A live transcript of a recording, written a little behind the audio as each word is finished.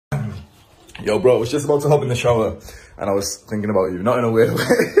Yo, bro, I was just about to hop in the shower and I was thinking about you, not in a weird way.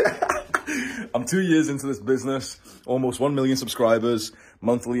 I'm 2 years into this business, almost 1 million subscribers,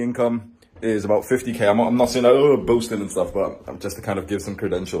 monthly income is about 50K. I'm not saying boasting and stuff, but I'm just to kind of give some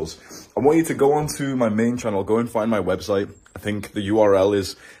credentials. I want you to go onto my main channel, go and find my website. I think the URL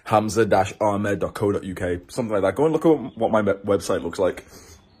is hamza-ahmed.co.uk, something like that. Go and look at what my website looks like.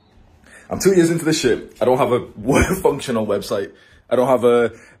 I'm 2 years into this shit. I don't have a functional website. I don't have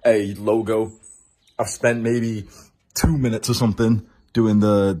a logo. I've spent maybe 2 minutes or something doing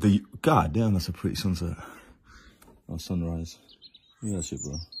the god damn, that's a pretty sunset. Or sunrise. Yeah, that shit,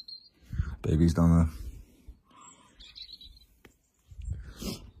 bro. Baby's down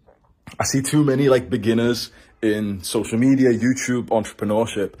there. I see too many like beginners in social media, YouTube,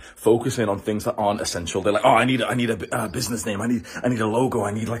 entrepreneurship, focusing on things that aren't essential. They're like, oh, I need a business name. I need a logo.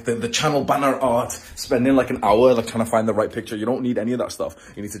 I need like the channel banner art. Spending like an hour like trying to find the right picture. You don't need any of that stuff.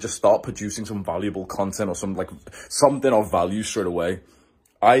 You need to just start producing some valuable content or something of value straight away.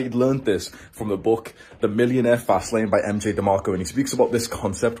 I learned this from the book, The Millionaire Fastlane by MJ DeMarco. And he speaks about this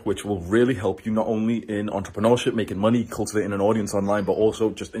concept, which will really help you not only in entrepreneurship, making money, cultivating an audience online, but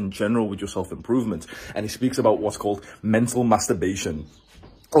also just in general with your self-improvement. And he speaks about what's called mental masturbation.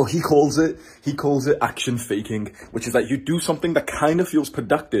 Oh, he calls it action faking, which is that you do something that kind of feels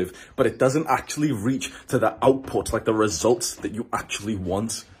productive, but it doesn't actually reach to the output, like the results that you actually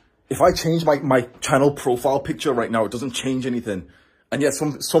want. If I change my channel profile picture right now, it doesn't change anything. And yet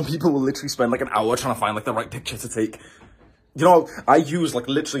some people will literally spend like an hour trying to find like the right picture to take. You know, I use like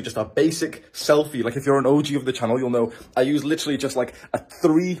literally just a basic selfie. Like if you're an OG of the channel, you'll know I use literally just like a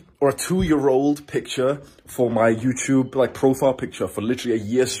 3 or a 2-year-old picture for my YouTube like profile picture for literally a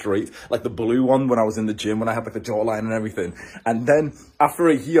year straight. Like the blue one when I was in the gym, when I had like the jawline and everything. And then after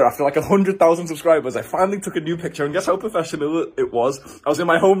a year, after like 100,000 subscribers, I finally took a new picture. And guess how professional it was? I was in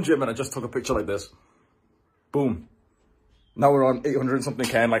my home gym and I just took a picture like this. Boom. Now we're on 800 and something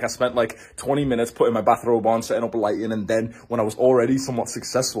K, and like I spent like 20 minutes putting my bathrobe on, setting up lighting, and then when I was already somewhat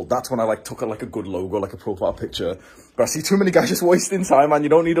successful, that's when I like took like a good logo, like a profile picture. But I see too many guys just wasting time, man. You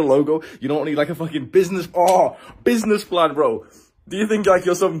don't need a logo. You don't need like a fucking business plan, bro. Do you think like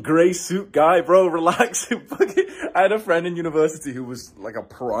you're some grey suit guy, bro? Relax. I had a friend in university who was like a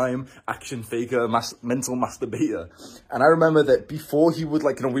prime action faker, mental masturbator. And I remember that before he would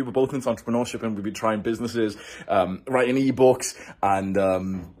like, you know, we were both into entrepreneurship and we'd be trying businesses, writing ebooks and,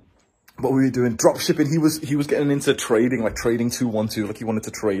 what we were doing, drop shipping. He was getting into trading, like trading 212, like he wanted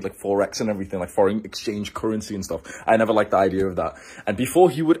to trade like Forex and everything, like foreign exchange currency and stuff. I never liked the idea of that. And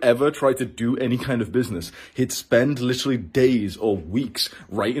before he would ever try to do any kind of business, he'd spend literally days or weeks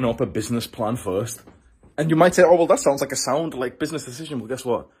writing up a business plan first. And you might say, oh, well, that sounds like a sound like business decision. Well, guess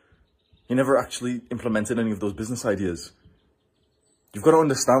what? He never actually implemented any of those business ideas. You've got to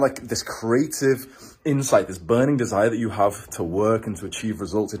understand like this creative insight, this burning desire that you have to work and to achieve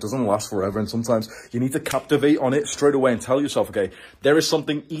results. It doesn't last forever. And sometimes you need to captivate on it straight away and tell yourself, okay, there is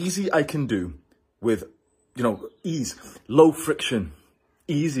something easy I can do with, you know, ease, low friction,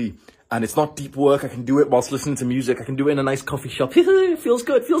 easy. And it's not deep work. I can do it whilst listening to music. I can do it in a nice coffee shop. Feels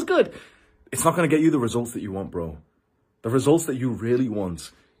good, feels good. It's not going to get you the results that you want, bro. The results that you really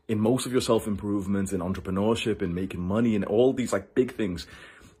want in most of your self-improvement, in entrepreneurship, in making money, and all these like big things,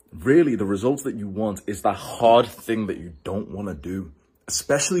 really the results that you want is that hard thing that you don't want to do.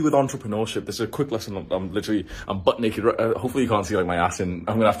 Especially with entrepreneurship. This is a quick lesson. I'm butt naked. Hopefully you can't see like my ass, and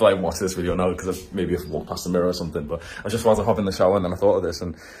I'm gonna have to like watch this video now because maybe I've walked past the mirror or something. But I just wanted to hop in the shower and then I thought of this.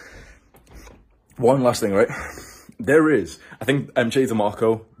 And one last thing, right? There is, I think MJ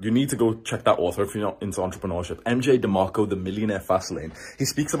DeMarco, you need to go check that author if you're not into entrepreneurship. MJ DeMarco, The Millionaire Fastlane. He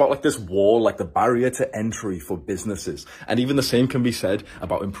speaks about like this wall, like the barrier to entry for businesses. And even the same can be said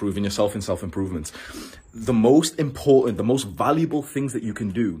about improving yourself in self-improvement. The most important, the most valuable things that you can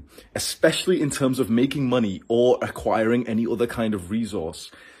do, especially in terms of making money or acquiring any other kind of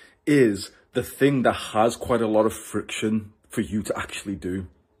resource, is the thing that has quite a lot of friction for you to actually do.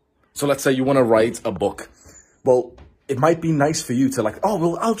 So let's say you want to write a book. Well, it might be nice for you to like, oh,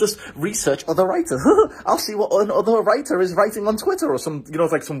 well, I'll just research other writers. I'll see what another writer is writing on Twitter or some, you know,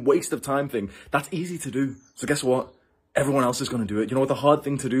 it's like some waste of time thing. That's easy to do. So guess what? Everyone else is going to do it. You know what the hard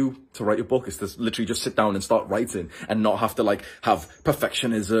thing to do to write your book is to literally just sit down and start writing and not have to like have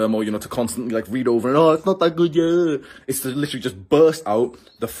perfectionism or, you know, to constantly like read over and, oh, it's not that good, yeah. It's to literally just burst out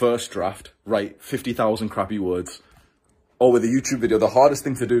the first draft, write 50,000 crappy words. Or with a YouTube video, the hardest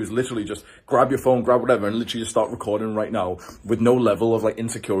thing to do is literally just grab your phone, grab whatever, and literally just start recording right now with no level of like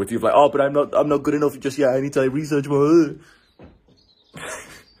insecurity of like, oh, but I'm not good enough just yet. I need to research more.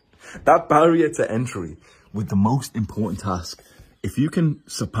 That barrier to entry with the most important task if you can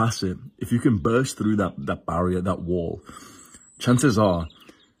surpass it, if you can burst through that barrier, that wall, chances are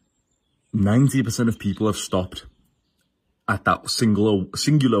 90% of people have stopped at that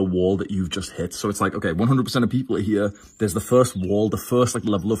singular wall that you've just hit. So it's like, okay, 100% of people are here. There's the first wall, the first like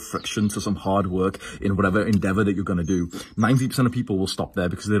level of friction to some hard work in whatever endeavor that you're going to do. 90% of people will stop there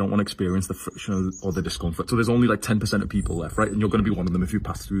because they don't want to experience the friction or the discomfort. So there's only like 10% of people left, right? And you're going to be one of them if you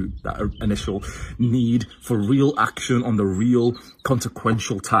pass through that initial need for real action on the real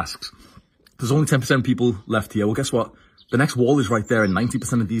consequential tasks. There's only 10% of people left here. Well, guess what? The next wall is right there, and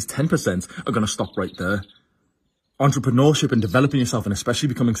 90% of these 10% are going to stop right there. Entrepreneurship and developing yourself, and especially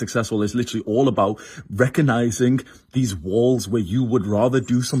becoming successful, is literally all about recognizing these walls where you would rather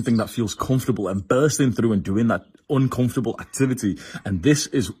do something that feels comfortable and bursting through and doing that uncomfortable activity. And this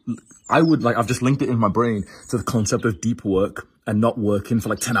is, I've just linked it in my brain to the concept of deep work and not working for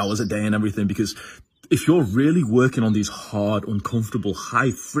like 10 hours a day and everything. Because if you're really working on these hard, uncomfortable,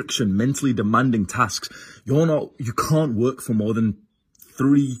 high friction, mentally demanding tasks, you can't work for more than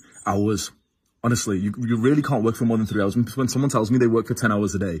 3 hours. Honestly, you really can't work for more than 3 hours. When someone tells me they work for 10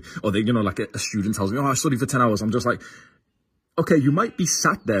 hours a day, or they, like a student tells me, oh, I study for 10 hours. I'm just like, okay, you might be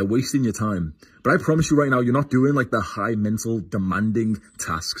sat there wasting your time, but I promise you right now, you're not doing like the high mental demanding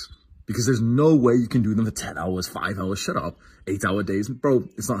tasks, because there's no way you can do them for 10 hours, 5 hours, shut up, 8-hour days. Bro,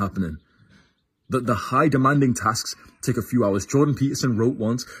 it's not happening. The high demanding tasks take a few hours. Jordan Peterson wrote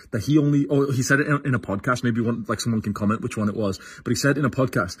once that he said it in a podcast, maybe someone can comment which one it was, but he said in a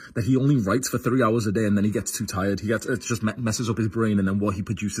podcast that he only writes for 3 hours a day and then he gets too tired. It just messes up his brain, and then what he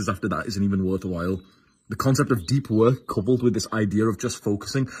produces after that isn't even worthwhile. The concept of deep work coupled with this idea of just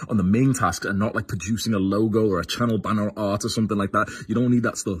focusing on the main task and not like producing a logo or a channel banner art or something like that. You don't need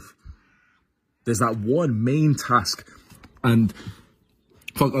that stuff. There's that one main task, and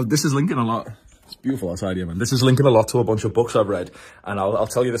this is linking a lot. It's beautiful outside here, man. This is linking a lot to a bunch of books I've read, and I'll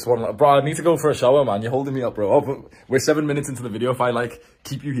tell you this one. Bro, I need to go for a shower, man. You're holding me up, bro. Oh, we're 7 minutes into the video. If I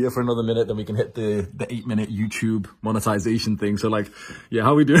keep you here for another minute, then we can hit the 8-minute YouTube monetization thing. So yeah,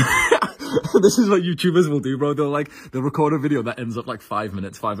 how we do? This is what YouTubers will do, bro. They'll record a video that ends up 5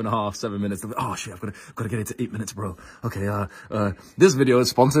 minutes, 5.5, 7 minutes. Oh shit, I've got to get it to 8 minutes, bro. Okay, this video is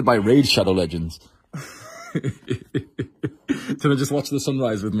sponsored by Raid Shadow Legends. So just watch the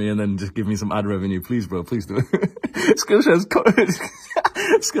sunrise with me and then just give me some ad revenue, please, bro. Please do it. Skillshares,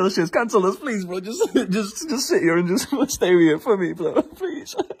 cancel us, please, bro. Just sit here and just stay here for me, bro.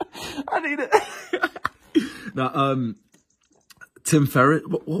 Please, I need it. Now, Tim Ferriss,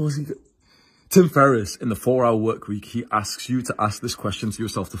 what was he? Tim Ferriss, in the 4-Hour Workweek, he asks you to ask this question to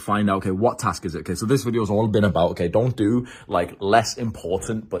yourself to find out, okay, what task is it? Okay, so this video has all been about, okay, don't do less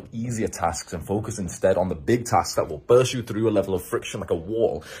important but easier tasks, and focus instead on the big tasks that will burst you through a level of friction, like a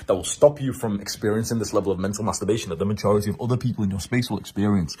wall, that will stop you from experiencing this level of mental masturbation that the majority of other people in your space will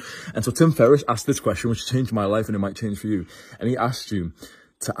experience. And so Tim Ferriss asked this question, which changed my life, and it might change for you. And he asked you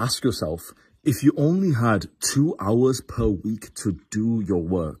to ask yourself, if you only had 2 hours per week to do your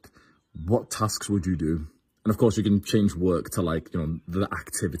work, what tasks would you do? And of course, you can change work to the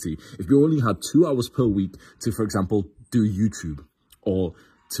activity. If you only had 2 hours per week to, for example, do YouTube or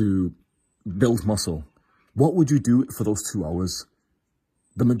to build muscle, what would you do for those 2 hours?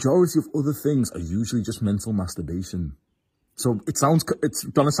 The majority of other things are usually just mental masturbation. So it's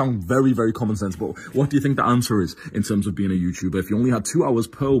gonna sound very, very common sense, but what do you think the answer is in terms of being a YouTuber? If you only had 2 hours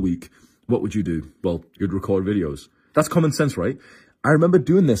per week, what would you do? Well, you'd record videos. That's common sense, right? I remember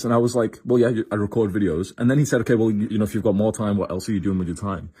doing this and I was like, well, yeah, I record videos. And then he said, okay, well, if you've got more time, what else are you doing with your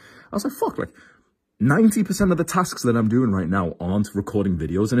time? I was like, fuck, 90% of the tasks that I'm doing right now aren't recording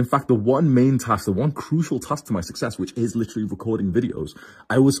videos. And in fact, the one main task, the one crucial task to my success, which is literally recording videos,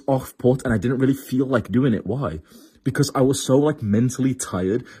 I was off put and I didn't really feel like doing it. Why? Because I was so mentally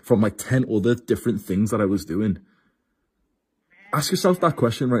tired from 10 other different things that I was doing. Ask yourself that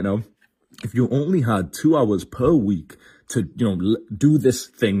question right now. If you only had 2 hours per week to, do this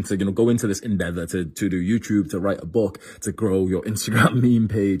thing, to, go into this endeavor, to do YouTube, to write a book, to grow your Instagram meme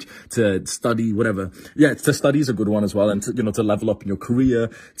page, to study, whatever. Yeah, to study is a good one as well. And to level up in your career,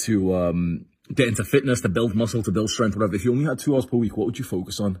 to, get into fitness, to build muscle, to build strength, whatever. If you only had 2 hours per week, what would you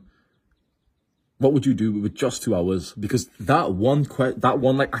focus on? What would you do with just 2 hours? Because that one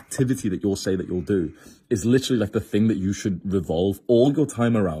activity that you'll say that you'll do is literally the thing that you should revolve all your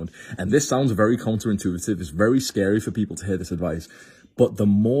time around. And this sounds very counterintuitive. It's very scary for people to hear this advice. But the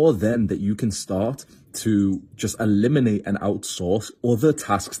more then that you can start to just eliminate and outsource other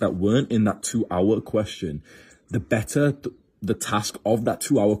tasks that weren't in that 2 hour question, the better the task of that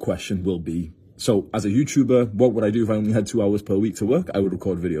 2 hour question will be. So as a YouTuber, what would I do if I only had 2 hours per week to work? I would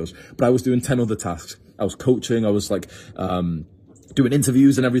record videos, but I was doing 10 other tasks. I was coaching. I was doing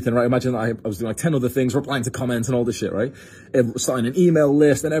interviews and everything, right? Imagine I was doing like 10 other things, replying to comments and all this shit, right? Starting an email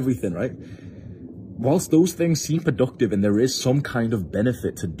list and everything, right? Whilst those things seem productive and there is some kind of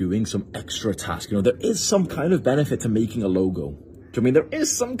benefit to doing some extra task, you know, there is some kind of benefit to making a logo. Do you know what I mean? There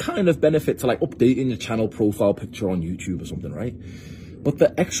is some kind of benefit to like updating your channel profile picture on YouTube or something, right? But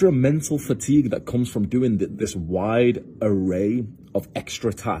the extra mental fatigue that comes from doing this wide array of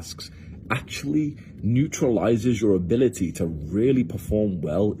extra tasks actually neutralizes your ability to really perform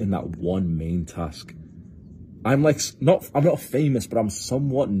well in that one main task. I'm not famous, but I'm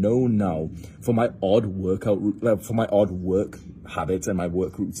somewhat known now for my odd work habits and my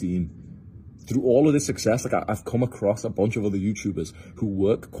work routine. Through all of this success, like I've come across a bunch of other YouTubers who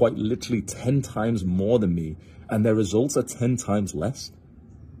work quite literally 10 times more than me, and their results are 10 times less.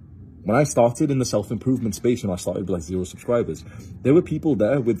 When I started in the self-improvement space, and I started with like 0 subscribers, there were people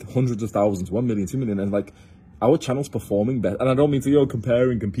there with hundreds of thousands, 1 million, 2 million, and like, our channel's performing better. And I don't mean to, you know,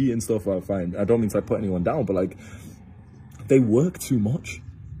 compare and compete and stuff, fine. I don't mean to like, put anyone down, but like, they work too much.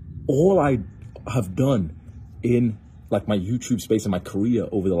 All I have done in like my YouTube space and my career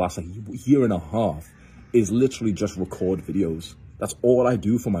over the last like year and a half is literally just record videos. That's all I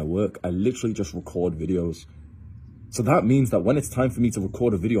do for my work. I literally just record videos. So that means that when it's time for me to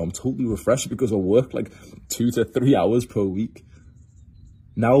record a video, I'm totally refreshed because I work like 2 to 3 hours per week.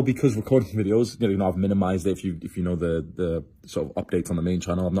 Now, because recording videos, you know, I've minimized it. If you know the sort of updates on the main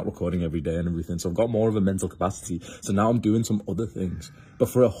channel, I'm not recording every day and everything. So I've got more of a mental capacity. So now I'm doing some other things. But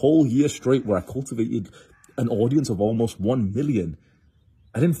for a whole year straight where I cultivated an audience of almost 1 million,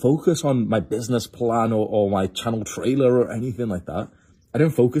 I didn't focus on my business plan or my channel trailer or anything like that. I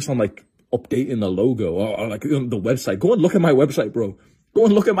didn't focus on like updating the logo or like the website. Go and look at my website, bro. Go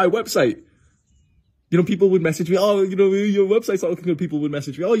and look at my website. You know, people would message me, oh, you know, your website's not looking good. People would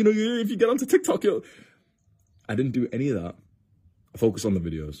message me, oh, you know, if you get onto TikTok, I didn't do any of that. I focus on the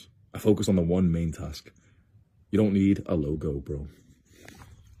videos. I focus on the one main task. You don't need a logo, bro.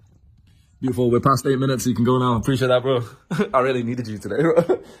 Beautiful. We're past 8 minutes, so you can go now. Appreciate that, bro. I really needed you today. Do you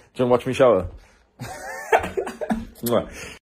want to watch me shower?